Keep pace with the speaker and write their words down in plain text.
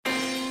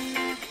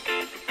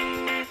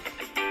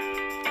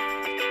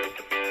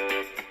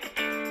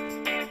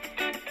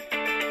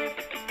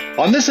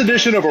On this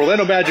edition of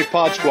Orlando Magic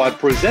Pod Squad,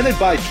 presented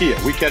by Kia,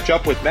 we catch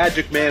up with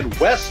Magic man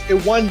Wes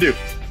Iwundu.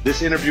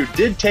 This interview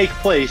did take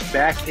place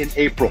back in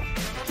April.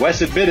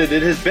 Wes admitted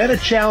it has been a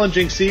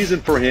challenging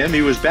season for him.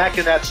 He was back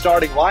in that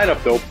starting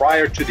lineup, though,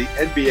 prior to the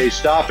NBA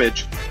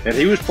stoppage, and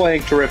he was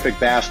playing terrific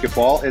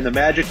basketball, and the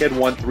Magic had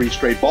won 3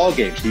 straight ball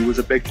games. He was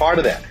a big part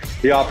of that.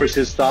 He offers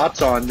his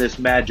thoughts on this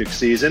Magic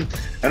season,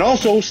 and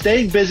also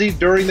staying busy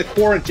during the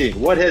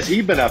quarantine. What has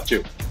he been up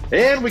to?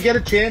 And we get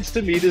a chance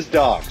to meet his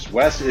dogs.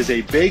 Wes is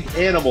a big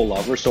animal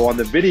lover, so on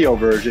the video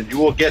version, you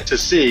will get to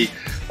see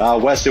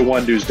Wes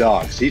Iwundu's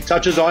dogs. He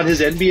touches on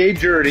his NBA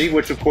journey,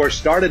 which of course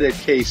started at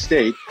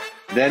K-State,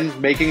 then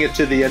making it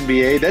to the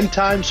NBA, then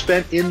time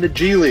spent in the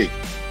G League,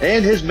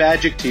 and his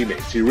Magic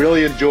teammates. He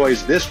really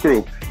enjoys this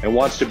group and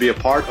wants to be a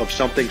part of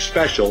something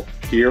special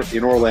here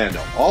in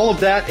Orlando. All of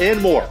that and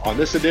more on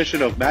this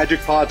edition of Magic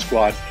Pod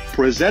Squad,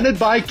 presented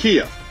by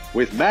Kia,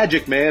 with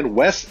Magic man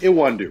Wes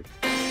Iwundu.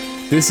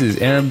 This is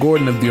Aaron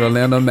Gordon of the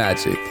Orlando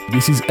Magic.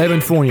 This is Evan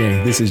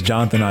Fournier. This is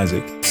Jonathan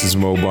Isaac. This is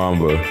Mo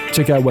Bamba.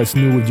 Check out what's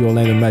new with the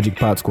Orlando Magic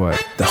Pod Squad.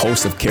 The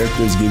host of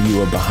characters give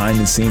you a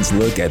behind-the-scenes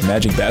look at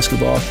Magic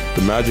basketball.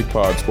 The Magic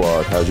Pod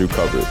Squad has you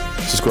covered.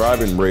 Subscribe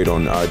and rate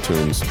on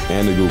iTunes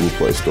and the Google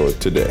Play Store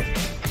today.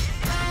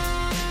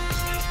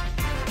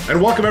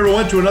 And welcome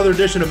everyone to another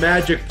edition of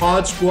Magic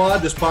Pod Squad.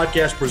 This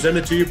podcast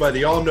presented to you by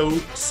the all-new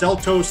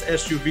Seltos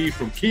SUV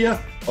from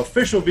Kia,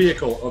 official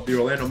vehicle of the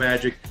Orlando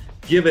Magic.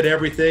 Give it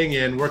everything,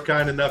 and we're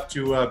kind enough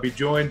to be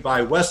joined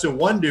by Wes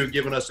Iwundu,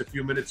 giving us a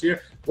few minutes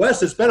here.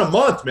 Wes, it's been a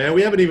month, man.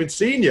 We haven't even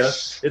seen you.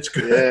 It's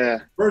good. Yeah.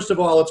 First of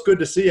all, it's good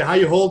to see you. How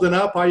you holding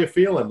up? How you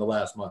feeling the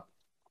last month?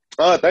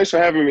 Thanks for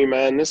having me,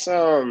 man. It's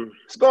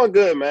going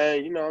good,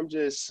 man. You know, I'm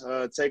just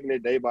taking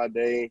it day by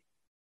day.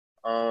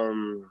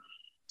 You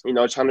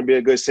know, trying to be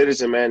a good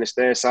citizen, man, and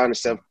stay inside and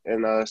stuff,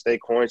 and stay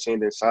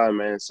quarantined inside,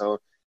 man. So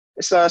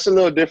it's a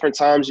little different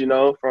times, you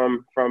know,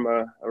 from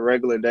a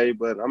regular day,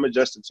 but I'm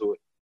adjusting to it.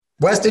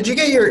 Wes, did you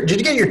get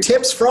your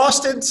tips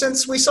frosted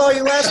since we saw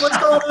you last? What's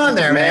going on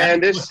there, man?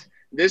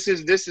 This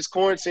is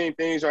quarantine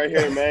things right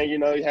here, man. You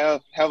know, you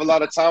have a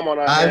lot of time on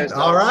our hands.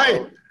 All right.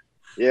 So,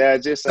 yeah,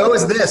 just so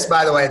is this,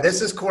 by the way.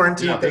 This is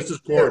quarantine. Yeah, this is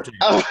quarantine.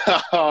 Oh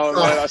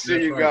man, I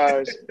see you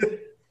guys.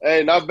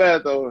 Hey, not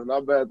bad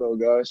though,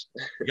 guys.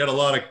 You got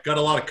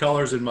a lot of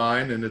colors in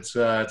mind, and it's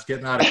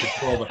getting out of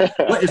control.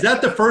 But is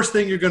that the first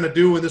thing you're going to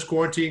do when this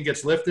quarantine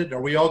gets lifted?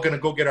 Are we all going to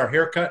go get our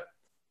hair cut?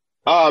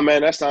 Oh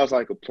man, that sounds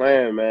like a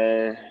plan,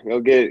 man. Go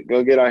get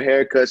our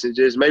haircuts and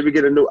just maybe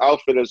get a new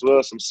outfit as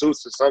well, some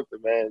suits or something,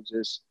 man.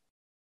 Just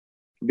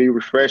be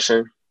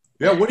refreshing.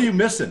 Yeah, what are you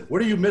missing?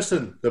 What are you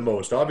missing the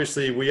most?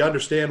 Obviously, we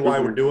understand why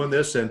we're doing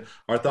this, and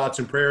our thoughts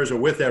and prayers are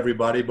with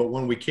everybody. But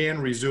when we can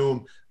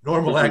resume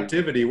normal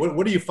activity,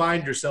 what do you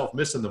find yourself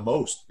missing the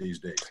most these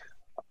days?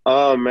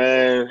 Oh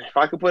man, if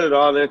I could put it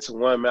all into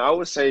one, man, I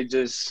would say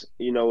just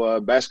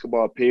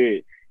basketball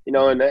period. You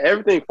know, and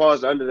everything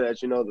falls under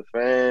that, you know, the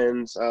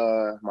fans,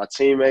 my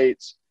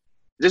teammates,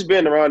 just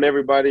being around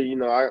everybody, you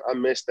know, I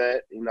miss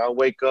that. You know,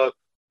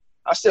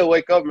 I still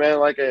wake up, man,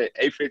 like at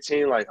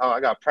 8:15, like, oh, I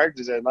got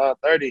practice at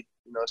 9:30,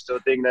 you know, still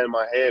thinking that in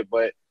my head.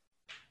 But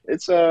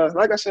it's,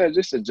 like I said,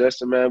 just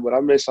adjusting, man, but I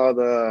miss all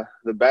the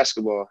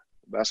basketball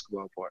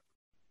part.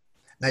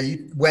 Now,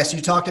 Wes,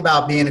 you talked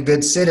about being a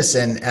good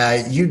citizen.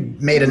 You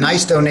made a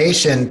nice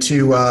donation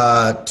to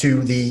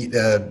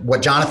the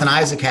what Jonathan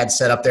Isaac had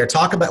set up there.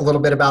 Talk a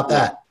little bit about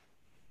that.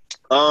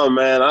 Oh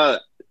man,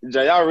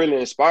 y'all really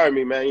inspired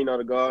me, man. You know,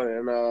 to go out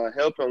and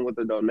help him with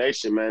the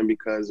donation, man,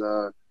 because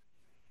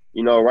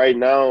you know, right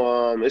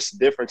now it's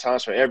different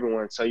times for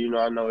everyone. So you know,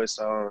 I know it's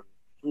you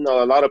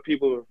know, a lot of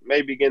people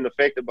may be getting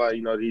affected by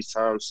these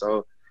times.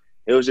 So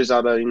it was just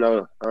out of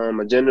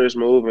a generous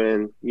move,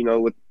 and you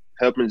know, with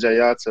helping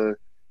JR to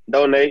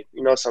donate,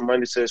 some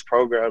money to this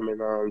program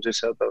and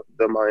just help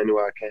them out any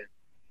way I can.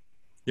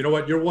 You know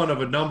what? You're one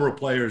of a number of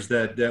players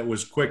that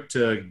was quick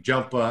to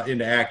jump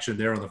into action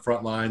there on the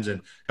front lines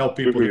and help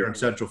people here in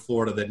Central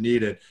Florida that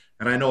need it.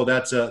 And I know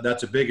that's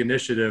a big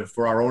initiative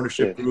for our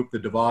ownership group, the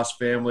DeVos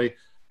family.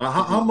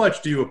 How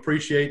much do you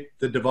appreciate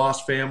the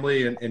DeVos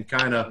family and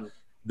kind of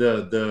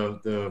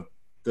the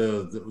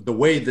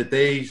way that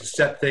they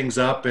set things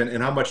up,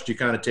 and how much do you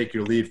kind of take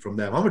your lead from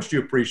them? How much do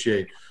you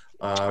appreciate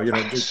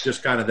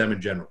just kind of them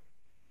in general?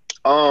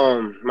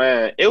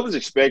 Man, it was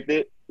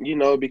expected,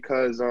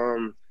 because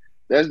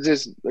that's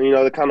just,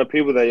 the kind of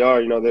people they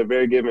are. They're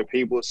very giving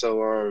people.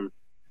 So,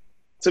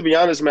 to be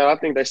honest, man, I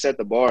think they set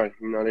the bar.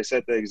 They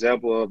set the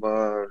example of,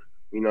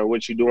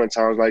 what you do in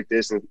times like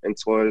this and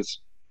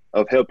towards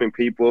of helping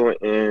people.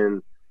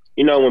 And,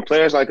 when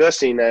players like us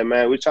seen that,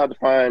 man, we tried to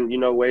find,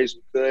 ways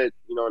we could,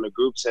 in the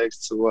group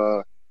text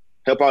to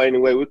help out any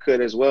way we could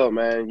as well,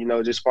 man,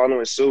 just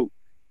following suit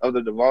of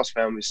the DeVos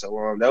family.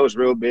 So that was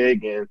real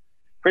big and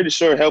pretty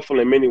sure helpful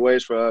in many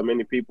ways for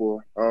many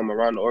people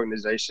around the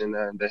organization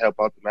to help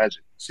out the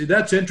Magic. See,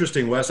 that's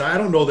interesting, Wes. I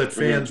don't know that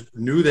fans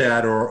knew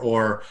that,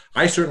 or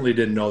I certainly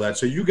didn't know that.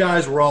 So you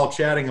guys were all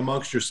chatting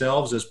amongst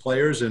yourselves as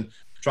players and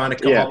trying to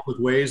come up with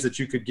ways that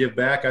you could give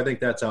back. I think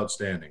that's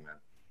outstanding, man.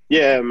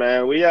 Yeah,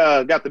 man. We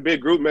got the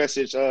big group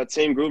message,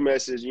 team group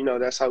message. You know,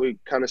 that's how we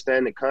kind of stay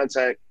in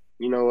contact,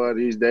 you know,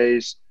 these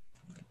days.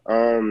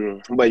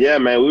 But, yeah,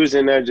 man, we was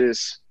in there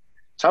just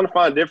trying to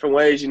find different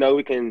ways, you know,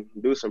 we can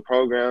do some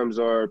programs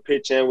or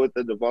pitch in with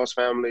the DeVos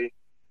family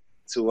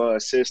to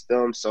assist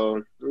them. So,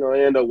 you know, it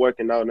ended up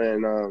working out,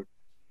 and, you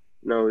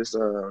know, it's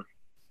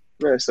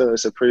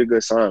a pretty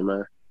good sign,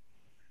 man.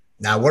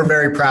 Now, we're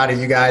very proud of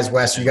you guys,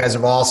 Wes. You guys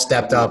have all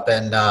stepped up,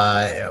 and,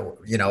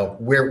 you know,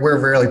 we're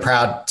really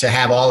proud to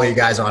have all of you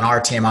guys on our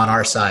team, on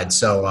our side.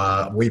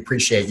 So we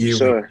appreciate you,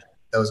 Sure.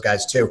 those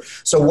guys too.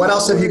 So what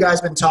else have you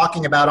guys been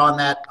talking about on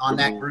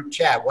that group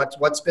chat?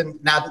 What's been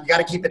 – now you got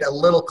to keep it a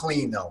little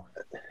clean, though.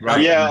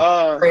 Right?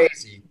 Yeah.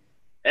 Crazy.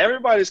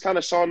 Everybody's kind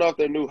of showing off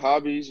their new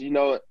hobbies. You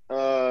know,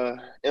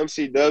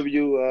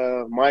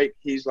 MCW, Mike,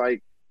 he's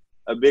like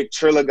a big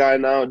Triller guy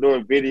now,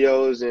 doing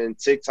videos and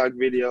TikTok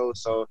videos.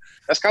 So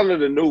that's kind of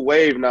the new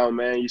wave now,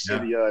 man. You see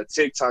the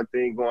TikTok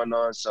thing going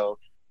on. So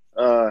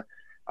I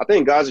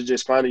think guys are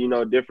just finding, you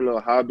know, different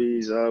little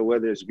hobbies,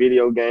 whether it's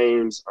video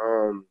games.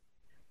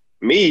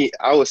 Me,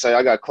 I would say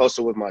I got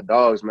closer with my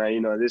dogs, man. You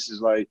know, this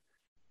is like,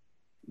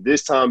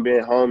 this time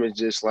being home is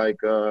just like,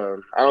 I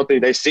don't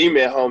think they see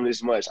me at home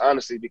this much,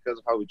 honestly, because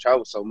of how we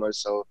travel so much.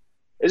 So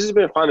it's just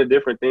been finding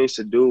different things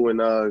to do and,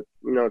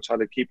 you know, try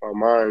to keep our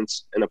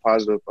minds in a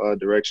positive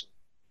direction.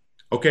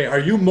 Okay. Are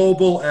you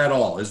mobile at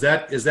all? Is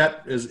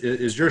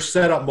your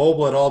setup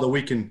mobile at all that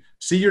we can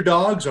see your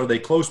dogs? Are they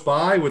close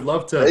by? Would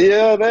love to.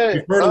 Yeah,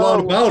 we've heard a lot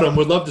about them.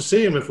 Would love to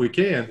see them if we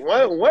can.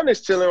 One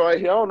is chilling right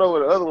here. I don't know what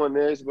the other one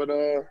is, but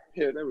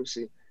here, let me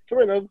see. Come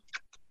here, Nova.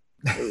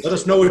 Let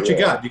us know what you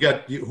got.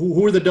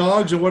 Who are the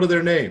dogs and what are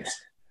their names?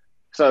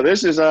 So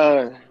this is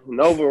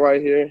Nova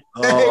right here.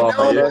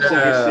 Oh,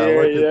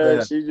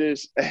 yeah. She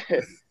just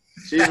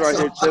she's right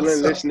here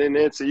chilling, listening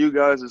in to you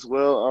guys as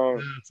well.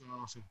 That's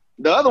awesome.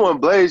 The other one,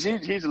 Blaze,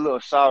 he's a little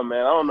shy, man.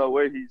 I don't know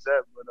where he's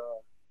at, but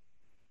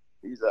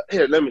he's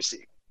here. Let me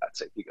see. I'll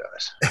take you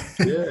guys.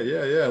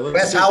 Yeah.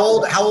 Wes, how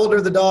old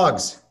are the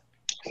dogs?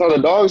 So the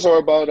dogs are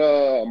about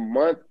a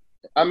month.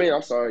 I mean,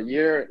 I'm sorry, a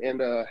year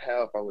and a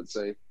half, I would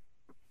say.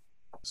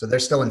 So they're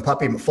still in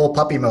full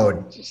puppy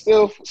mode.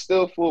 Still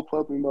full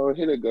puppy mode.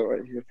 Here they go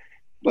right here.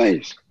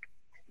 Blaze.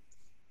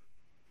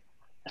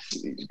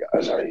 These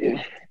guys right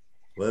here.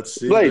 Let's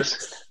see.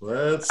 Blaze.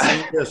 Let's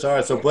see this. All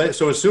right. So Blaze.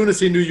 So as soon as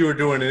he knew you were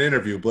doing an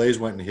interview, Blaze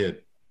went and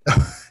hid.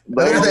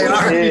 There they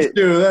are.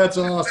 Dude, that's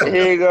awesome.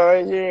 Here you go,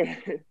 right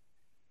here.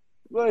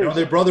 Blaze. Are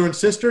they brother and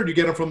sister? Do you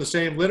get them from the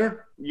same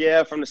litter?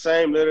 Yeah, from the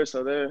same litter.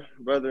 So they're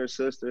brother and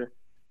sister.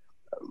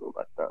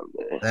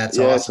 That's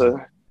awesome.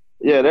 So,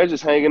 yeah, they're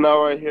just hanging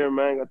out right here,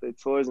 man. Got their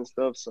toys and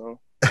stuff. So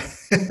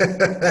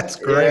that's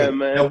great. Yeah,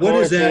 man. Now, what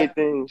is that?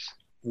 Things.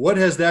 What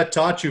has that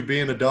taught you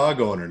being a dog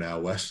owner now,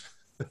 Wes?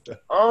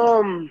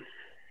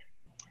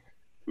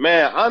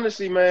 Man,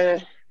 honestly,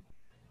 man,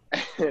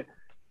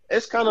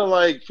 it's kind of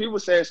like people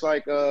say it's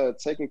like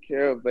taking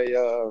care of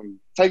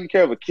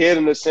a kid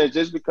in a sense,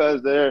 just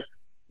because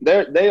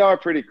they are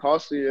pretty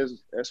costly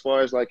as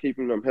far as like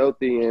keeping them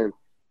healthy and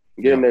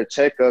getting their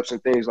checkups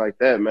and things like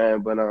that, man.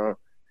 But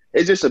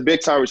it's just a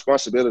big time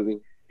responsibility.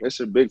 It's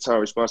a big time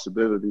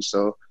responsibility.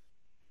 So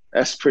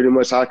that's pretty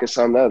much how I can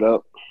sum that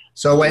up.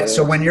 So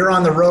when you're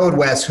on the road,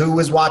 Wes, who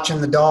was watching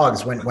the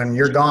dogs when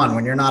you're gone,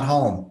 when you're not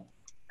home?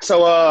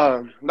 So,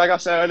 like I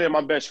said earlier, my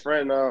best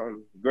friend,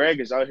 Greg,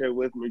 is out here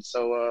with me.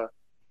 So,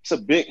 it's a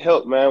big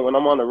help, man. When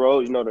I'm on the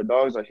road, you know, the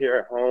dogs are here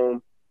at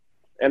home.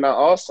 And I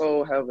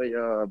also have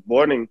a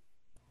boarding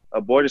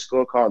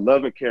school called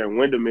Love and Care in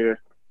Windermere.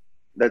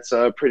 That's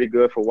pretty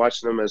good for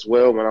watching them as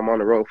well when I'm on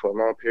the road for a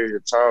long period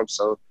of time.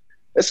 So,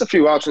 it's a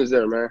few options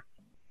there, man.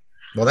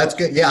 Well, that's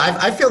good. Yeah,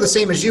 I feel the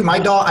same as you. My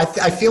dog,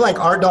 I feel like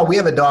our dog, we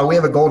have a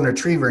golden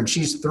retriever, and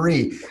she's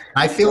 3.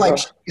 I feel like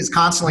she is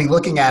constantly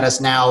looking at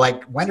us now,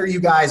 like, when are you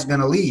guys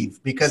going to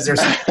leave? Because there's,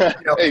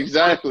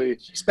 exactly.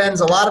 She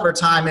spends a lot of her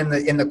time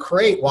in the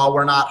crate while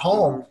we're not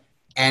home.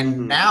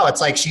 And now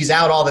it's like she's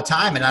out all the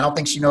time, and I don't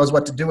think she knows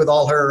what to do with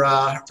all her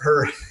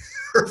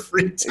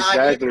free time.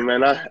 Exactly,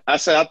 man. I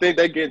think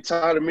they get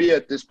tired of me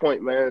at this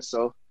point, man.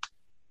 So,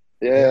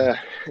 yeah.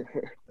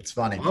 It's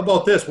funny. How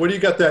about this? What do you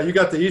got that? You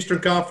got the Eastern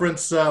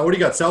Conference, what do you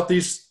got?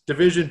 Southeast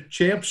Division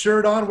champ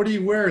shirt on? What are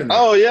you wearing there?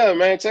 Oh, yeah,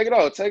 man. Check it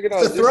out. It's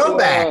a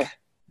throwback.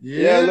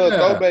 Yeah, a little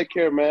throwback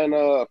here, man.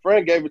 A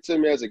friend gave it to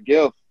me as a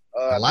gift.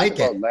 I like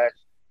it.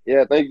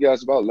 Thank you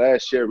guys, about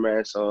last year,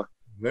 man. So,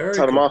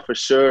 taught them off for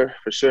sure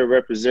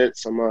represent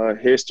some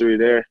history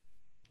there,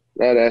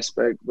 that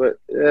aspect. But,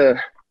 yeah.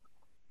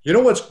 You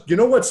know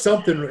what's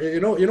something, you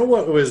know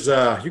what was,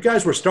 you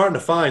guys were starting to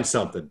find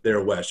something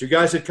there, Wes. You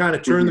guys had kind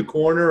of turned the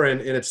corner,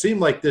 and it seemed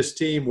like this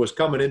team was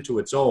coming into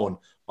its own.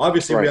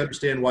 Obviously, we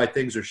understand why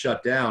things are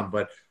shut down,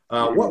 but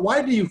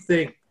why do you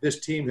think this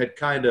team had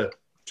kind of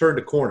turned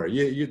a corner?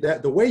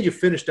 The way you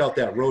finished out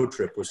that road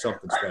trip was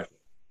something special.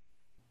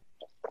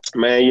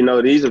 Man, you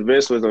know, these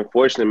events was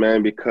unfortunate,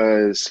 man,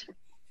 because,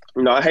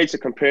 you know, I hate to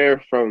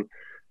compare from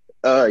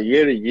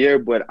year to year,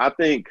 but I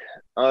think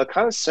kind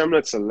of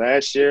similar to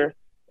last year,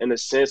 in a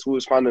sense, we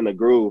was finding a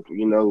groove.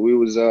 You know, we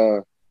was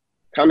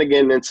kind of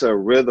getting into a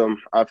rhythm,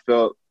 I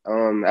felt,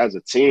 as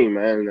a team,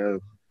 man.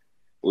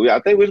 I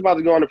think we was about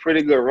to go on a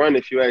pretty good run,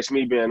 if you ask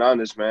me, being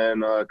honest, man,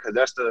 because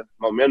that's the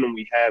momentum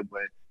we had.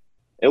 But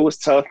it was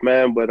tough,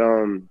 man. But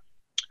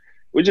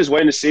we're just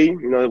waiting to see,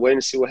 waiting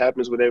to see what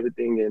happens with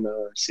everything and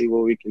see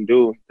what we can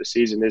do. The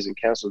season isn't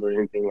canceled or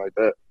anything like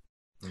that.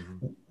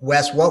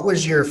 Wes, what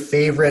was your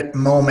favorite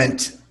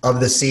moment of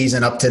the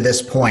season up to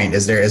this point?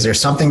 Is there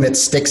something that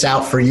sticks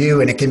out for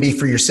you? And it can be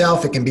for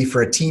yourself, it can be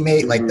for a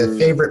teammate, like the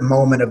favorite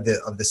moment of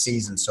the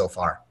season so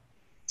far.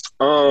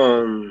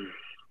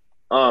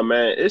 Oh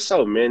man, it's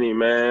so many,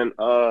 man.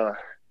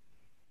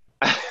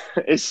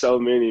 It's so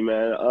many,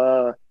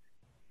 man.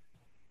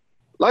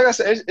 Like I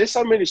said, it's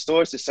so many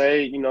stories to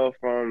say,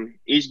 from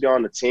each guy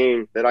on the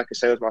team that I could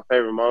say was my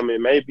favorite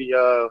moment. Maybe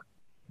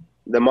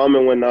the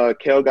moment when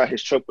Kel got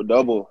his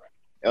triple-double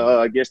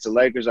against the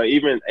Lakers, or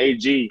even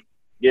AG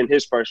getting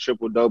his first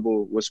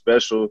triple-double was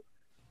special,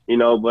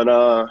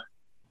 But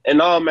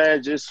and all,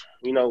 man, just,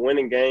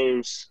 winning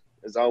games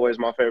is always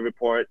my favorite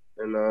part.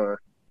 And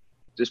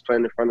just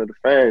playing in front of the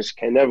fans,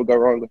 can't never go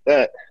wrong with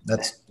that.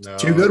 That's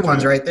two good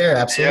ones right there.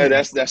 Absolutely.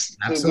 Yeah, that's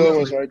two good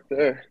ones right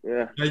there.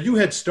 Yeah. Now, you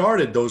had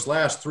started those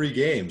last 3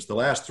 games, the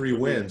last 3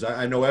 wins.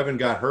 I know Evan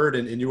got hurt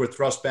and you were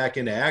thrust back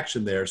into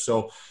action there.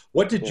 So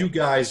what did you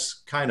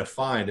guys kind of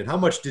find, and how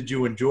much did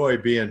you enjoy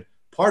being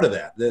part of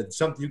that?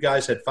 That you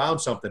guys had found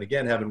something,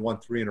 again, having won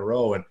 3 in a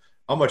row, and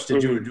how much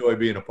did you enjoy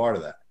being a part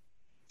of that?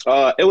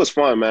 It was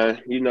fun,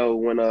 man.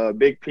 When a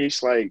big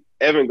piece like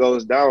Evan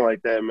goes down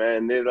like that,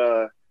 man,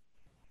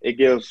 it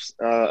gives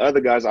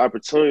other guys an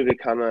opportunity to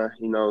kind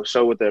of,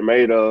 show what they're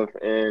made of.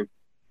 And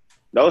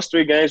those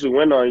 3 games we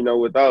went on,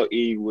 without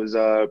E was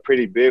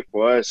pretty big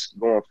for us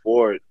going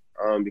forward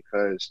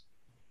because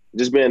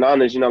just being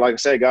honest, like I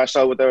said, guys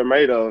showed what they were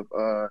made of.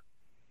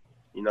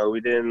 We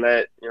didn't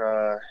let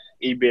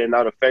E being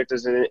out affect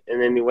us in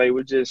any way.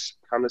 We just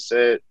kind of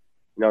said,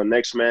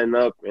 next man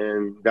up,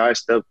 and guys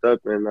stepped up,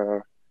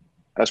 and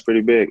that's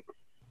pretty big.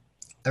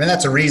 I mean,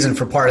 that's a reason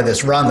for part of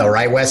this run, though,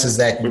 right, Wes, is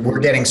that we're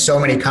getting so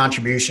many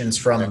contributions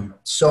from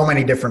so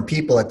many different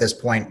people at this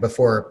point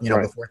before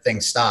before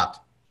things stopped.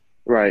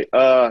 Right.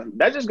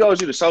 That just goes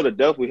to show the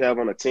depth we have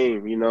on the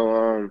team.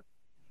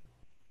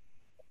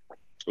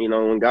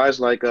 When guys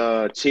like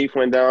Chief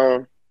went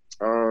down,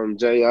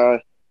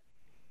 J.I.,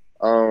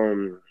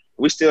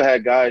 we still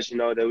had guys,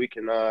 that we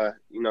can,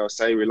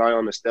 say rely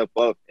on to step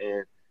up.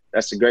 And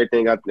that's the great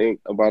thing I think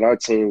about our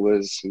team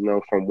was,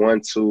 from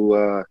 1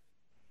 to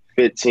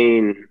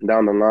 15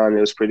 down the line,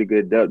 it was pretty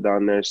good depth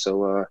down there.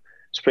 So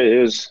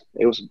it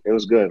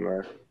was good,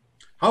 man.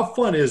 How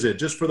fun is it,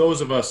 just for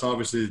those of us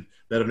obviously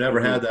that have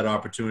never had that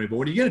opportunity, but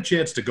when you get a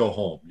chance to go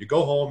home,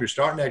 you're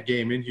starting that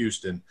game in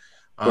Houston,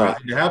 and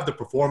you have the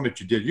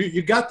performance you did.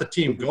 You got the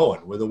team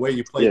going with the way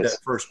you played that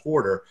first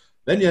quarter.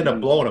 Then you end up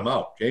blowing them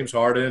out. James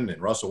Harden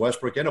and Russell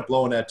Westbrook end up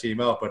blowing that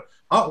team out. But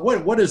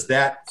what is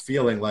that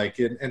feeling like,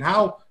 and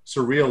how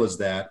surreal is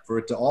that for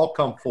it to all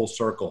come full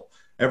circle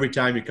every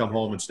time you come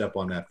home and step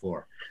on that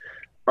floor?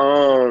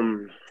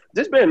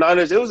 Just being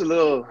honest, it was a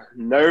little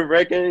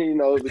nerve-wracking,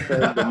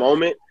 because of the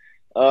moment.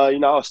 I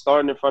was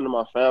starting in front of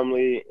my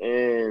family,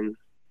 and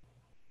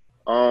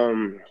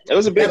it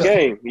was a big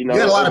game. You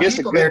had a lot of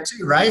people there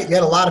too, right? You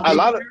had a lot of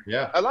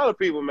people. A lot of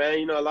people,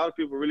 man. A lot of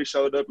people really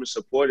showed up and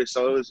supported.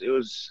 So it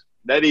was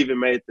that even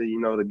made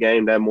the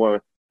game that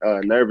more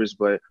nervous.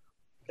 But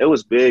it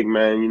was big,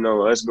 man.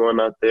 Us going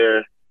out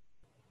there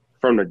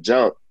from the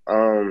jump,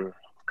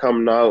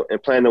 coming out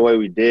and playing the way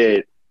we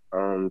did,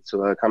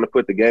 to kind of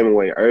put the game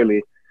away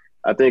early,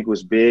 I think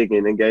was big,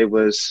 and it gave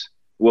us,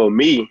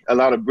 me, a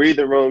lot of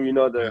breathing room,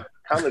 to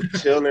kind of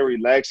chill and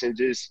relax and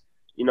just,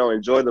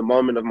 enjoy the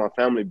moment of my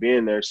family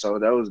being there. So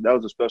that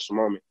was a special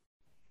moment.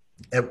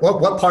 And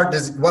what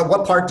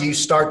part do you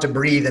start to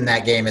breathe in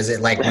that game? Is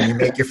it like when you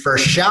make your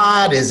first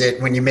shot? Is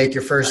it when you make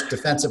your first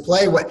defensive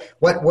play?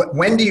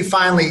 When do you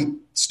finally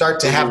start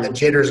to have the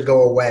jitters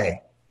go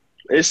away?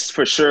 It's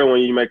for sure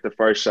when you make the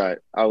first shot,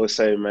 I would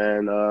say,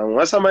 man.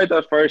 Once I made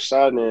that first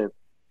shot, and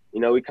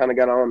we kind of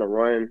got on the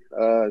run,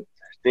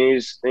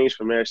 things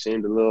from there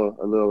seemed a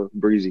little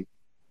breezy.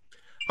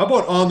 How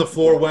about on the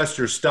floor, Wes,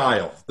 your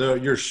style,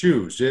 your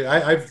shoes?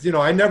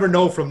 I never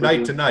know from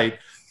night to night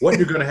what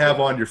you're going to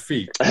have on your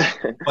feet.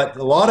 But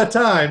a lot of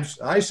times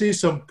I see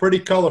some pretty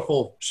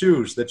colorful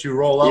shoes that you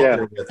roll out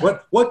there with.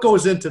 What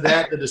goes into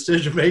that, the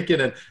decision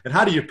making, and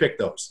how do you pick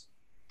those?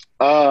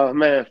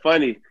 Man,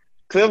 funny.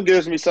 Cliff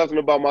gives me something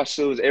about my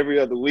shoes every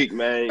other week,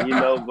 man,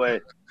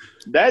 but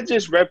that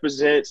just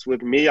represents,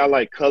 with me, I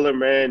like color,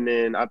 man,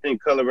 and I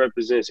think color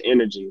represents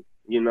energy,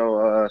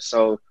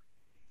 so,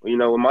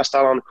 with my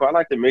style on the court, I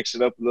like to mix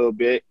it up a little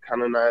bit,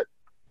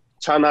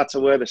 try not to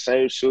wear the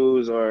same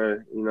shoes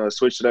or,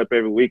 switch it up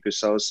every week or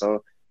so.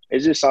 So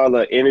it's just all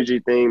the energy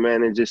thing,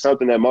 man, and just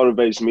something that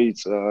motivates me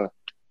to,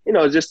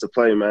 just to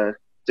play, man,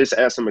 just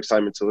add some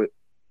excitement to it.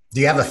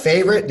 Do you have a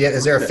favorite?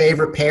 Is there a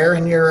favorite pair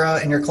in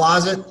your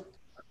closet?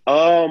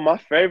 My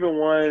favorite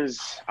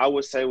ones, I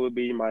would say, would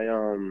be my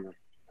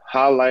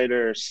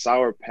highlighter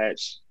Sour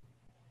Patch,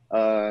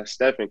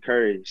 Stephen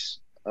Curry's.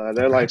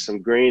 They're like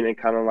some green and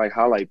kind of like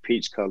highlight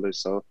peach colors.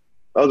 So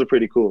those are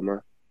pretty cool,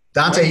 man.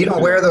 Dante, you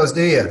don't wear those,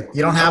 do you?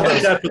 You don't have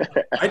those.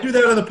 I do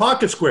that on the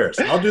pocket squares.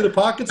 I'll do the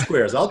pocket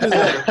squares. I'll do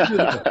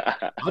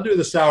that. I'll do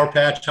the Sour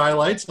Patch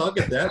highlights. I'll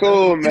get that.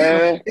 Cool,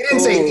 man. He didn't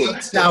say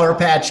eat Sour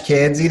Patch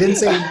Kids. He didn't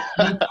say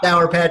eat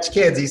Sour Patch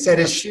Kids. He said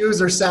his shoes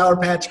are Sour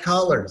Patch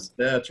colors.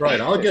 That's right.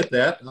 I'll get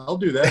that. I'll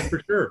do that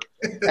for sure.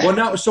 Well,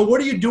 now, so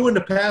what are you doing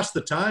to pass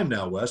the time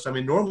now, Wes? I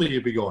mean, normally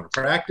you'd be going to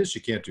practice.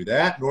 You can't do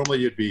that. Normally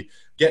you'd be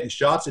getting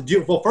shots. And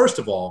well, first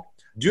of all,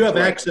 do you have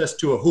access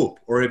to a hoop,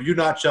 or have you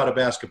not shot a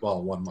basketball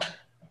in 1 month?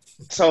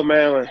 So,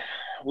 man,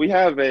 we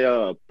have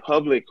a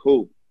public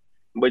hoop.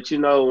 But, you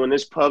know, when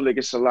it's public,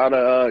 it's a lot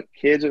of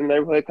kids in the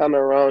neighborhood kind of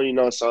around, you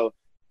know. So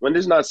when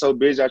it's not so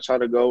busy, I try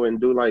to go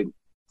and do, like,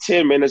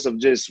 10 minutes of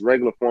just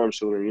regular form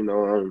shooting, you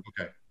know.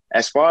 Okay.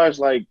 As far as,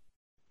 like,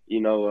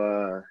 you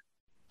know,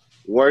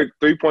 work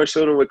three-point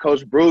shooting with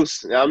Coach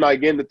Bruce, I'm not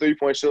getting the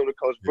three-point shooting with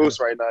Coach Bruce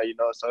right now, you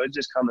know. So it's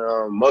just kind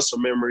of muscle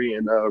memory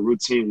and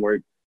routine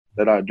work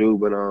that I do.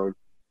 But,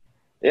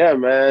 yeah,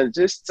 man,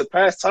 just to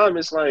pass time,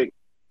 it's like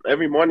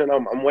every morning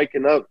I'm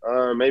waking up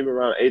maybe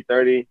around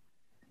 8:30,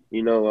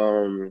 you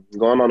know,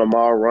 going on a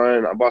mile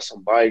run. I bought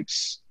some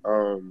bikes.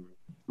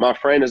 My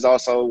friend is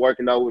also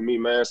working out with me,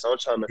 man, so I'm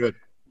trying to,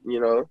 you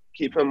know,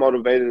 keep him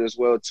motivated as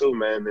well too,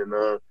 man.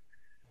 And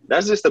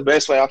that's just the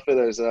best way I feel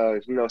is,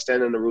 you know,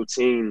 staying in the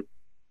routine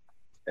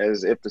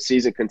as if the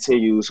season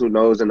continues, who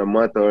knows, in a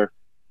month or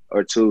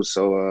two.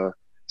 So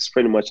it's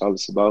pretty much all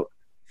it's about.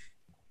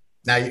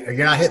 Now,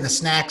 you're not hitting the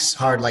snacks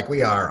hard like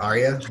we are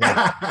you?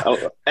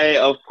 Hey,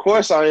 of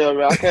course I am,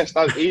 man. I can't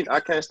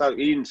stop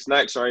eating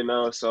snacks right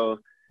now. So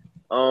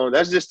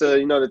that's just the,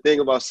 you know, the thing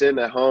about sitting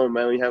at home,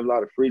 man. When you have a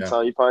lot of free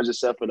time, you find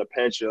yourself in the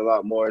pantry a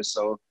lot more.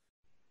 So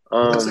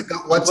what's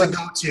a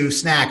go-to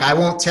snack? I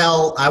won't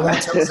tell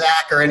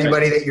Zach or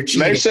anybody that you're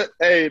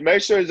cheating.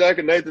 Make sure Zach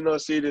and Nathan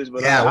don't see this.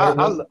 But yeah,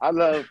 I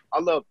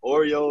love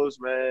Oreos,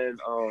 man.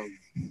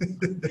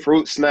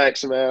 Fruit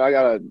snacks, man. I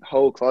got a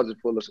whole closet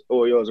full of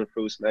Oreos and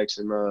fruit snacks,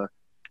 and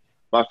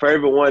my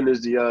favorite one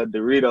is the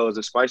Doritos,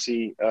 the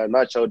spicy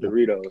nacho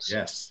Doritos.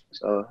 Yes.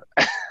 So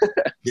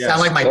sound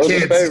like my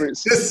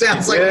kids. This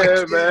sounds like my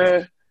kids.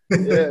 Man.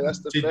 Yeah, that's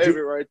the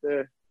favorite right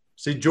there.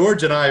 See,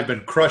 George and I have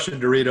been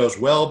crushing Doritos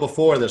well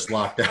before this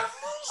lockdown.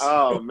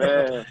 Oh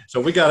man! So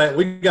we got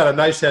a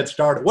nice head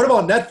start. What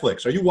about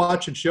Netflix? Are you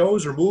watching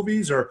shows or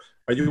movies, or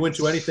are you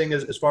into anything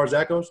as far as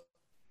that goes?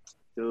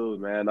 Dude,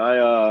 man,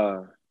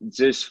 I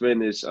just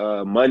finished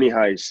Money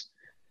Heist.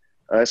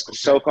 It's a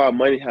show called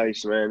Money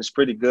Heist, man. It's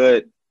pretty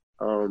good.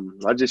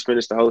 I just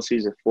finished the whole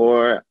season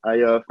 4.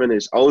 I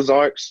finished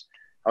Ozarks.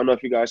 I don't know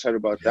if you guys heard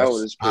about that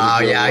one. It's pretty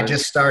good, yeah, man. I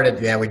just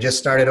started. Yeah, we just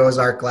started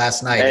Ozark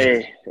last night.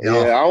 Hey,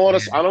 yeah, I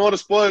don't want to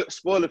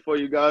spoil it for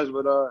you guys,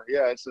 but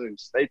yeah, so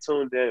stay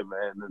tuned in,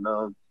 man.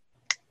 And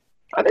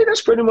I think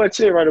that's pretty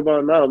much it right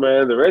about now,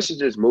 man. The rest is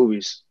just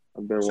movies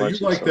I've been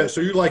watching.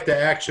 So you like the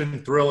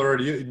action thriller?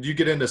 Do you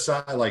get into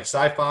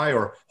sci-fi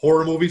or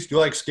horror movies? Do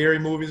you like scary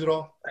movies at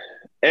all?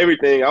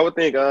 Everything. I would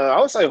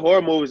say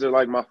horror movies are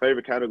like my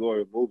favorite category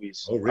of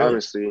movies. Oh, really?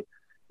 Honestly,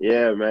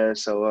 yeah, man.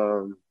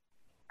 So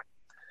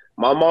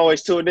I'm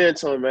always tuned in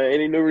to them, man.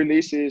 Any new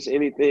releases,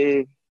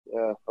 anything,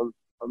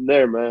 I'm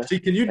there, man. See,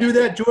 can you do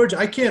that, George?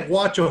 I can't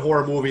watch a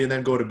horror movie and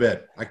then go to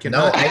bed. I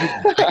cannot.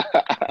 No,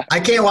 I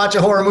can't watch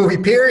a horror movie,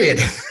 period.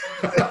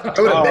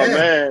 Go to bed.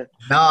 Man.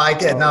 No, I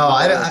can't. No,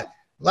 I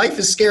life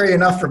is scary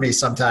enough for me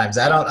sometimes.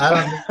 I don't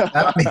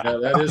need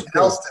that is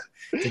something else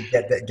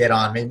to get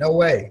on me. No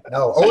way.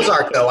 No.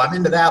 Ozark, though, I'm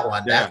into that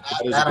one. Yeah,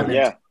 that I'm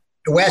into.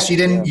 Wes,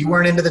 you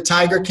weren't into the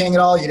Tiger King at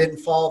all? You didn't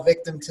fall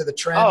victim to the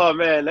trend? Oh,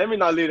 man, let me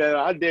not leave that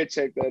out. I did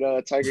check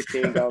that Tiger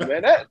King out,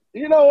 man. That,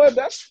 you know what?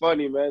 That's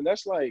funny, man.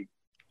 That's like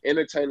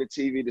entertaining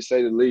TV to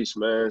say the least,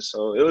 man.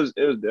 So it was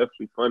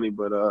definitely funny,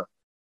 but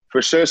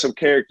for sure some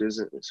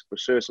characters. It'd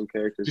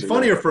be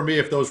funnier for me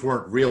if those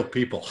weren't real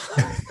people.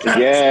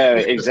 Yeah,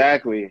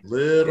 exactly.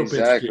 Little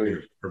bit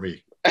scary for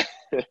me.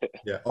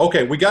 Yeah.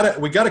 Okay, we got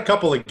a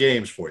couple of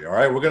games for you. All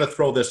right, we're gonna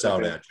throw this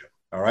out at you.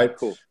 All right.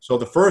 Cool. So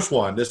the first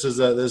one, this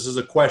is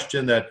a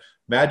question that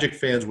Magic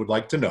fans would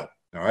like to know.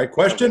 All right.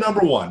 Question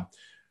number 1.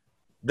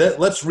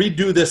 Let's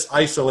redo this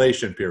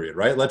isolation period,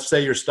 right? Let's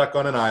say you're stuck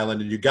on an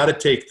island and you got to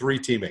take 3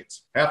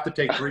 teammates. Have to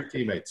take 3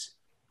 teammates.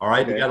 All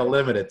right. Okay. You got to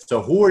limit it. So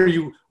who are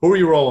you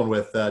rolling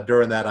with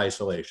during that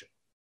isolation?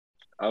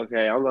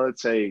 Okay, I'm gonna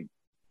take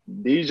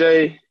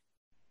DJ.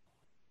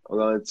 I'm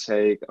gonna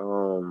take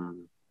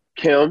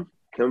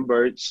Kim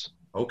Birch.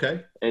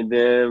 Okay. And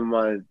then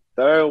my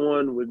third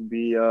one would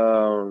be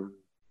I'm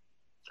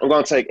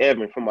gonna take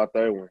Evan for my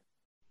third one.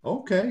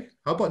 Okay.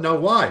 How about now?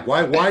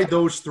 Why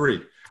those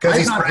 3?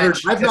 Because I've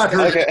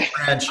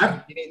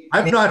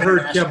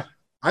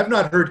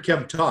not heard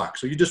Kim talk.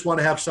 So you just want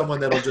to have someone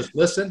that'll just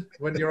listen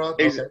when you're on.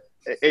 Okay.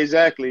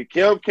 Exactly.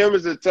 Kim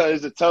is the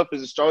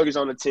toughest, the strongest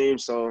on the team.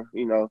 So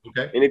you know,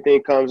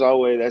 anything comes our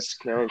way, that's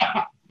Kim.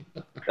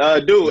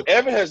 Dude,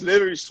 Evan has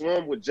literally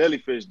swum with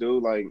jellyfish,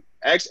 dude. Like,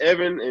 ask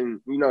Evan,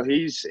 and you know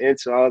he's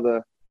into all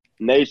the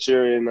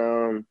nature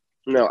and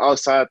you know,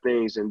 outside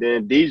things. And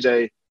then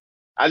DJ,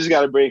 I just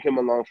got to bring him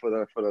along for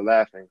the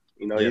laughing.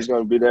 You know, he's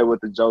going to be there with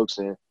the jokes,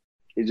 and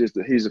he's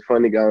a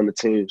funny guy on the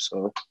team.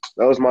 So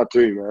that was my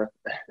 3, man.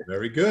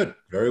 Very good.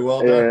 Very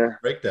well done.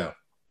 Breakdown.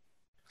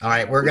 All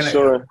right, we're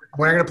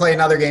gonna play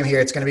another game here.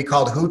 It's gonna be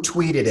called Who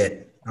Tweeted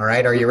It. All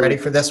right, are you ready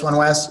for this one,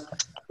 Wes?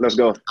 Let's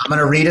go. I'm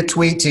gonna read a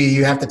tweet to you.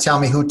 You have to tell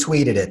me who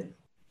tweeted it.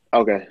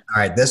 Okay. All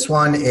right, this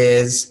one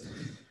is.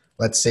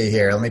 Let's see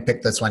here. Let me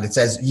pick this one. It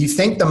says, "You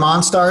think the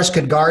Monstars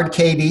could guard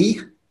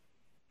KD?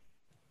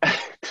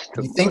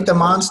 You think the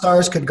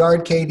Monstars could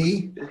guard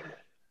KD?"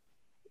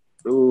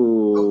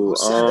 Ooh, who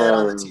said that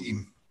on the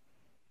team?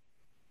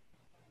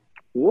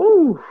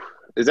 Woo!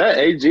 Is that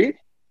AG?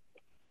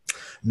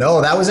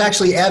 No, that was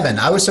actually Evan.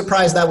 I was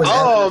surprised that was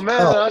Evan. Oh,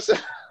 man.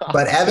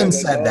 But Evan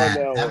said that.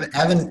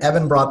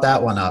 Evan brought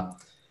that one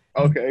up.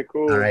 Okay,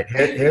 cool. All right,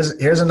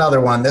 here's another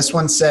one. This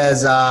one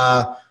says,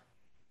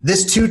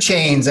 this 2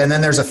 Chainz, and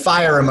then there's a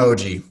fire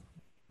emoji.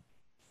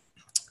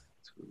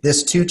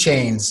 This 2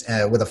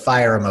 Chainz with a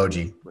fire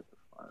emoji.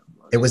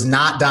 It was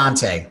not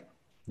Dante.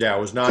 Yeah, it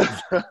was not.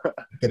 I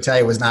can tell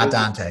you it was not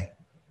Dante.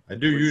 I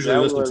do usually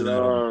listen to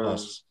that on the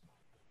bus.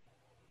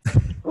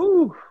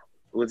 Ooh,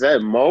 was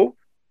that Mo?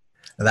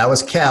 That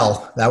was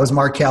Kel. That was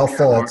Markelle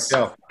Fultz.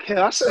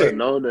 Kel, I should have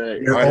known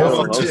that. You're All right,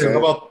 0 for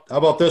 2. how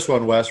about this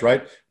one, Wes,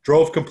 right?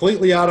 Drove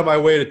completely out of my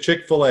way to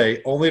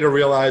Chick-fil-A only to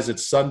realize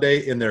it's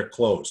Sunday and they're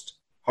closed.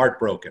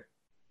 Heartbroken.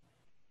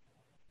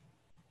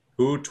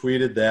 Who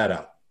tweeted that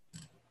out?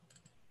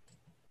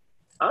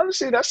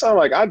 Honestly, that sounds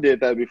like I did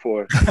that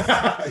before.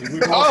 I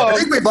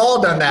think we've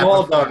all done that. We've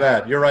all done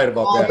that. You're right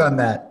about that. All done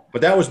that.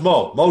 But that was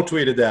Mo. Mo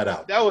tweeted that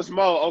out. That was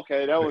Mo.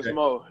 Okay, that was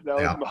Mo. That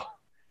was Mo.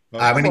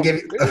 I'm going to give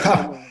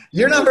you –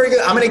 you're not very good.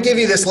 I'm going to give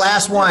you this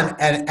last one,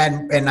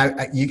 and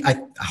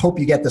I hope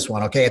you get this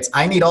one, okay? It's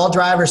I need all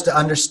drivers to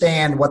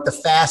understand what the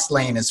fast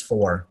lane is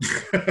for.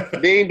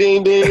 Ding,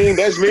 ding, ding.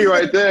 That's me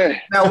right there.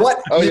 Now,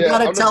 what you got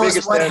to I'm tell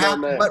us what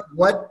happened.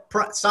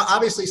 So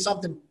obviously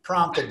something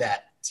prompted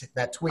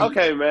that tweet.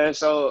 Okay, man.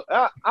 So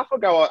I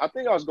forgot. I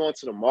think I was going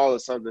to the mall or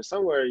something,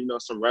 somewhere,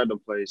 some random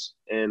place.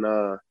 And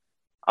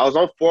I was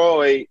on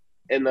 408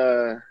 in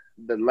the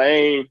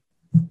lane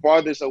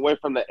farthest away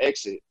from the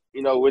exit.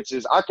 Which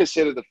is I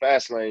consider the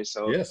fast lane.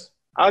 So yes.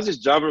 I was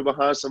just jumping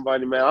behind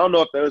somebody, man. I don't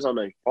know if they was on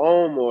their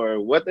phone or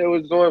what they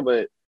was doing,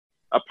 but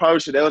I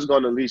promise you they was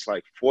going at least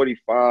like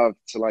 45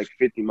 to like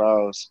 50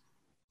 miles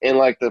in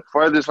like the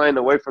furthest lane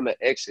away from the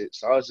exit.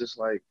 So I was just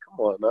like,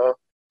 come on now.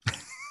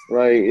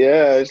 Like,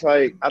 yeah, it's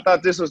like I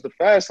thought this was the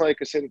fast lane,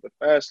 considered the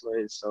fast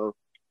lane. So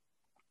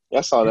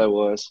that's all that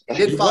was. He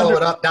did follow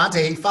it up,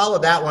 Dante. He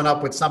followed that one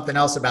up with something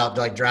else about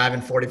like driving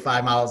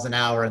 45 miles an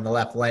hour in the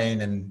left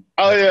lane. And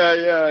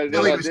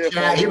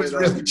he was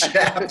really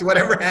chapped.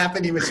 Whatever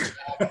happened, he was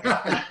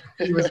not.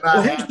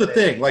 Well, here's the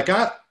thing. Like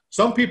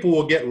some people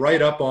will get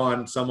right up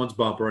on someone's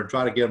bumper and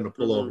try to get them to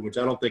pull over, which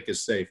I don't think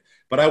is safe.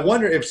 But I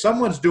wonder if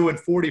someone's doing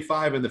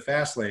 45 in the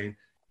fast lane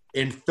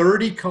and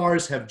 30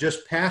 cars have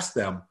just passed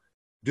them,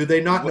 do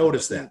they not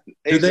notice that?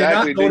 Do they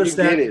not notice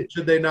that?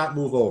 Should they not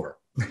move over?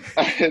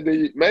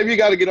 Maybe you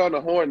got to get on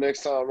the horn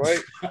next time, right?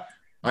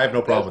 I have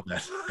no problem with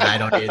that. I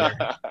don't either.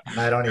 I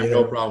have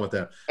no problem with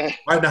that. All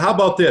right, now how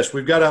about this?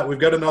 We've got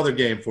another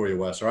game for you,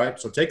 Wes. All right,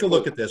 so take a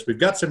look at this. We've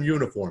got some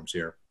uniforms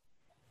here.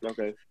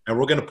 Okay. And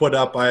we're going to put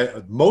up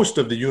most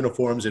of the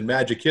uniforms in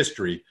Magic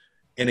history.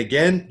 And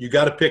again, you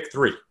got to pick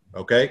 3.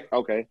 Okay.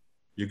 Okay.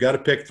 You got to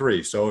pick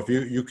 3. So if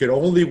you could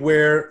only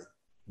wear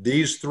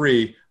these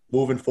 3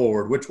 moving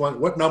forward,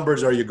 what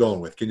numbers are you going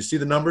with? Can you see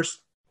the numbers?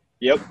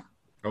 Yep.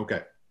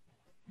 Okay.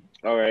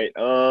 All right.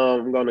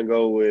 I'm going to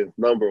go with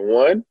number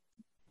 1.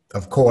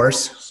 Of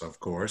course. Of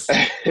course.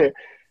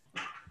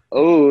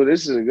 Oh,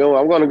 this is a good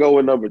one. I'm going to go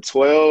with number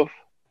 12.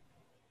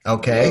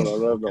 Okay. I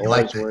love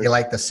you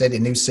like the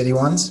new city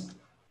ones?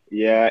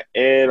 Yeah,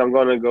 and I'm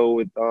going to go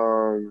with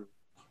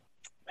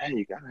man,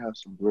 you got to have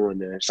some blue in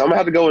there. So I'm going to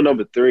have to go with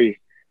number 3.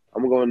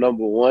 I'm going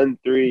number 1,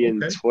 3,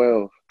 and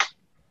 12.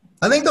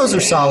 I think those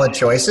are solid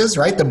choices,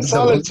 right?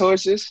 Solid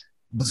choices.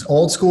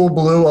 Old school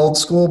blue, old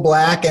school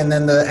black, and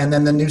then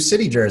the new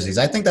city jerseys.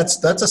 I think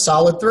that's a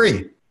solid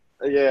 3.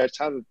 Yeah,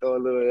 try to throw a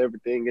little of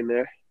everything in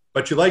there.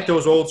 But you like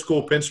those old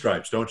school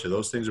pinstripes, don't you?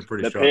 Those things are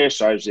pretty strong. The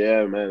pinstripes,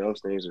 yeah, man,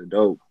 those things are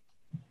dope.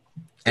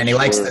 And he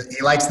likes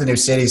the new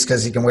cities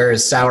because he can wear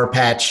his Sour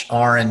Patch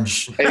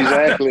orange.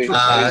 Exactly.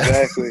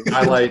 Exactly.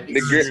 I like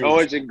the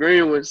orange and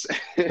green ones.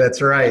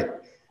 That's right.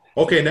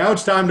 Okay, now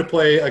it's time to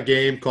play a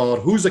game called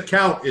Whose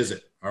Account Is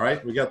It? All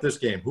right, we got this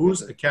game.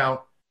 Whose account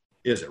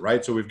is it?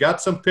 Right. So we've got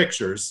some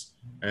pictures,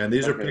 and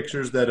these are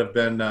pictures that have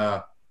been.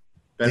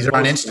 These are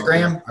on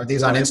Instagram. Are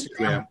these on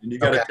Instagram? And you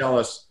got to tell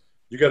us.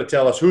 You got to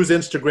tell us whose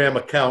Instagram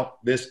account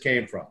this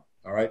came from.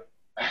 All right.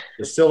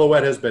 The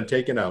silhouette has been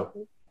taken out.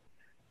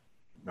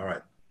 All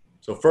right.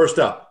 So first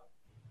up,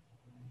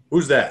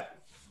 who's that?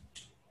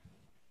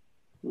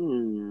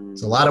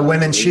 It's a lot of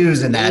women's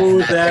shoes in that.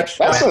 That's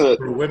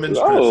for women's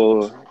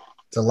dresses.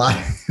 It's a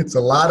lot. It's a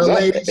lot of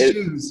ladies'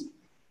 shoes.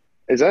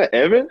 Is that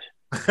Evan?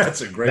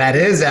 That's a great. That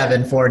is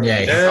Evan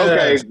Fournier.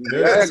 Okay,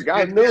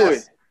 I knew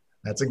it.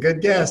 That's a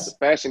good guess. That's the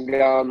fashion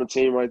guy on the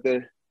team right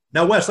there.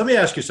 Now, Wes, let me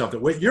ask you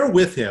something. When you're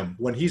with him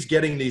when he's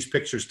getting these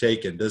pictures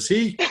taken, does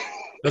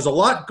a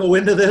lot go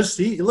into this?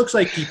 It looks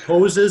like he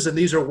poses, and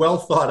these are well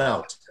thought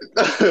out.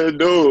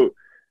 Dude,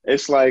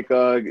 it's like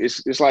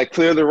it's like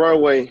clear the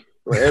runway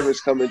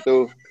wherever's coming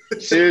through.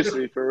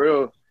 Seriously, for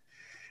real.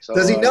 So,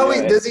 does he know?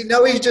 Does he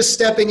know he's just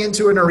stepping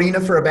into an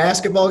arena for a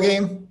basketball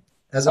game?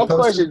 Of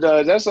course he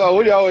does. That's all.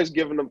 We always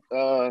giving him,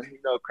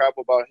 crap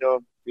about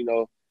him,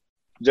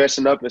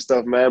 dressing up and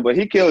stuff, man. But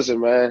he kills it,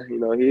 man.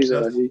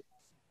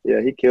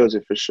 He kills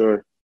it for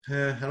sure.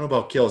 I don't know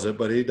about kills it,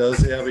 but he does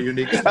have a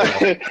unique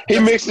style. He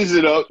mixes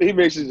it up. He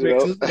mixes it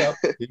up.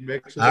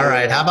 All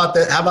right. How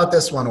about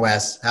this one,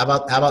 Wes? How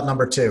about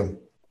number 2?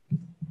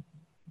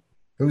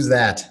 Who's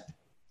that?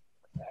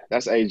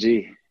 That's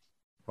AG.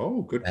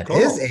 Oh, good call.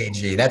 That is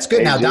AG. That's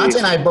good. AG. Now, Dante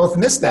and I both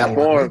missed that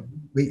one.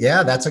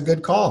 Yeah, that's a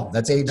good call.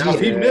 That's AG. Now, if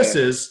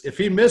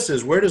he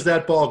misses, where does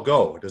that ball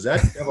go? Does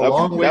that have a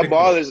long way to go? That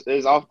ball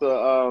is off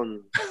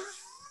the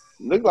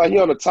look like he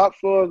on the top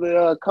floor of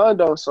the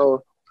condo,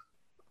 so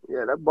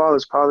yeah, that ball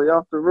is probably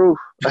off the roof.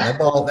 That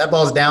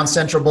ball's down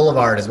Central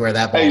Boulevard is where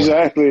that ball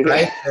exactly is,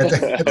 right? That's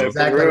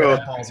exactly where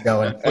that ball's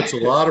going. Puts a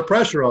lot of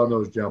pressure on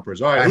those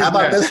jumpers. All right, how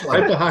about this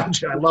one? Right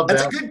behind you. I love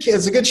that.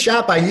 It's a good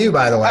shot by you,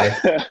 by the way.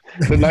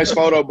 It's a nice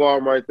photo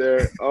bomb right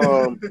there.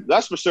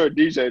 That's for sure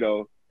DJ,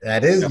 though.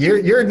 That is.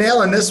 You're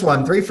nailing this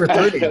one. 3 for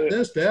 3. Get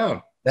this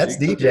down. That's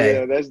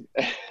DJ.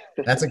 Yeah,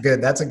 that's a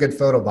good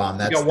photo bomb.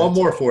 We got one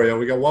more for you.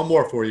 We got one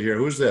more for you here.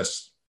 Who's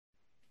this?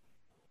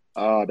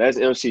 That's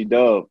MC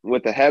Dub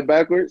with the hat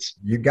backwards.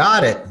 You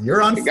got it.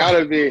 You're on. It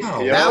gotta be.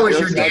 Oh, that was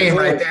your game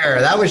right there.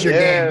 That was your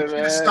game.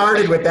 You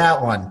started with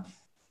that one.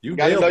 You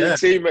gotta know your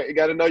teammate. You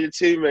gotta know your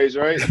teammates,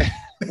 right?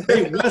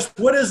 Hey, Wes,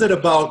 what is it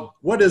about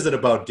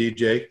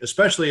DJ,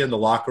 especially in the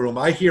locker room?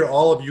 I hear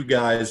all of you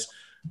guys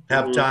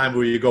have time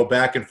where you go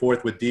back and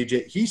forth with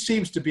DJ. He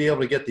seems to be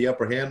able to get the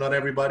upper hand on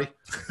everybody.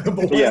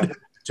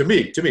 To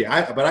me,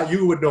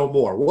 you would know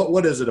more.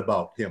 What is it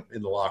about him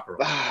in the locker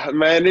room?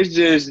 Man, it's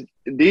just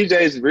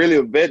DJ's really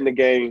a vet in the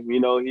game.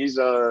 He's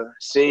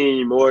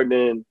seen more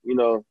than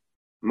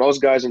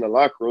most guys in the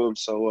locker room.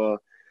 So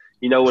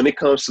when it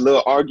comes to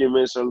little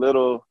arguments or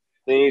little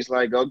things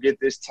like go get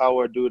this towel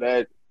or do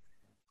that,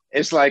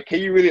 it's like, can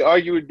you really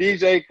argue with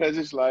DJ? Because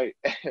it's like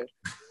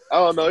I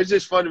don't know. It's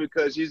just funny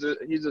because he's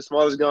the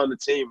smallest guy on the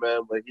team,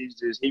 man. But he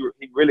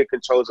really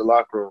controls the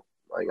locker room.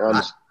 Like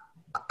honestly.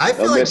 I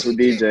feel like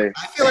DJ.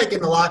 I feel like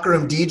in the locker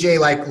room, DJ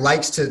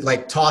likes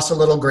to toss a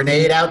little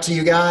grenade out to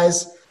you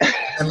guys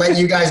and let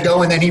you guys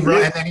go, and then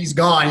he's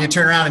gone. You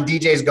turn around and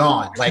DJ's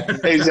gone. Like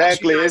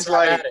exactly. It's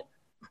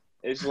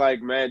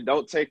like, man,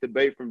 don't take the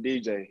bait from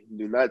DJ.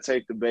 Do not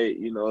take the bait.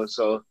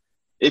 So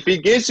if he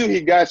gets you,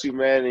 he got you,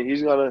 man, and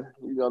he's gonna.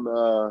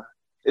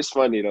 It's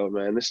funny though,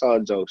 man. It's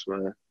all jokes,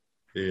 man.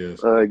 He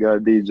is. I got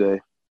DJ.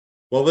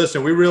 Well,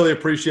 listen, we really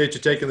appreciate you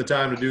taking the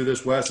time to do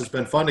this, Wes. It's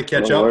been fun to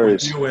catch up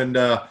with you, and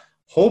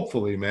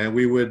hopefully, man,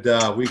 we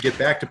get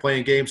back to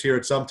playing games here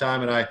at some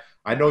time. And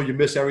I know you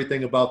miss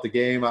everything about the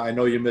game. I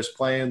know you miss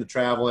playing, the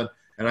traveling,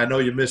 and I know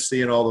you miss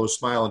seeing all those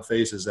smiling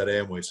faces at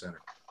Amway Center.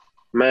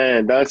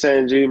 Man, Dante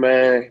and G,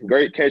 man,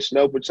 great catching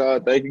up with y'all.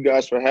 Thank you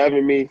guys for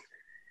having me.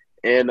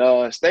 And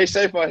stay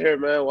safe out here,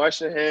 man. Wash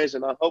your hands,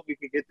 and I hope we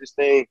can get this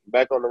thing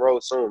back on the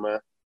road soon, man.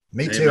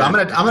 Me too. I'm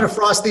gonna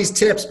frost these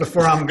tips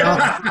before I'm gone.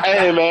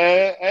 Hey,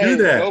 man. Do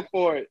that. Go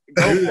for it.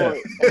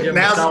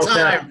 Now's the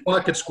time.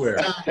 Pocket square.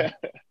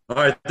 All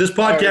right, this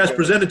podcast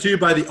presented to you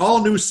by the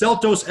all-new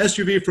Seltos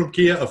SUV from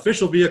Kia,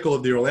 official vehicle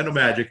of the Orlando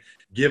Magic.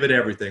 Give it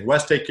everything.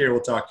 Wes, take care.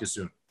 We'll talk to you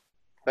soon.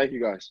 Thank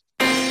you, guys.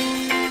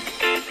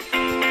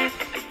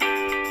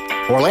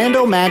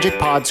 Orlando Magic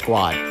Pod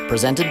Squad,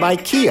 presented by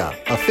Kia,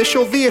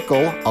 official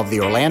vehicle of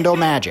the Orlando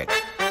Magic.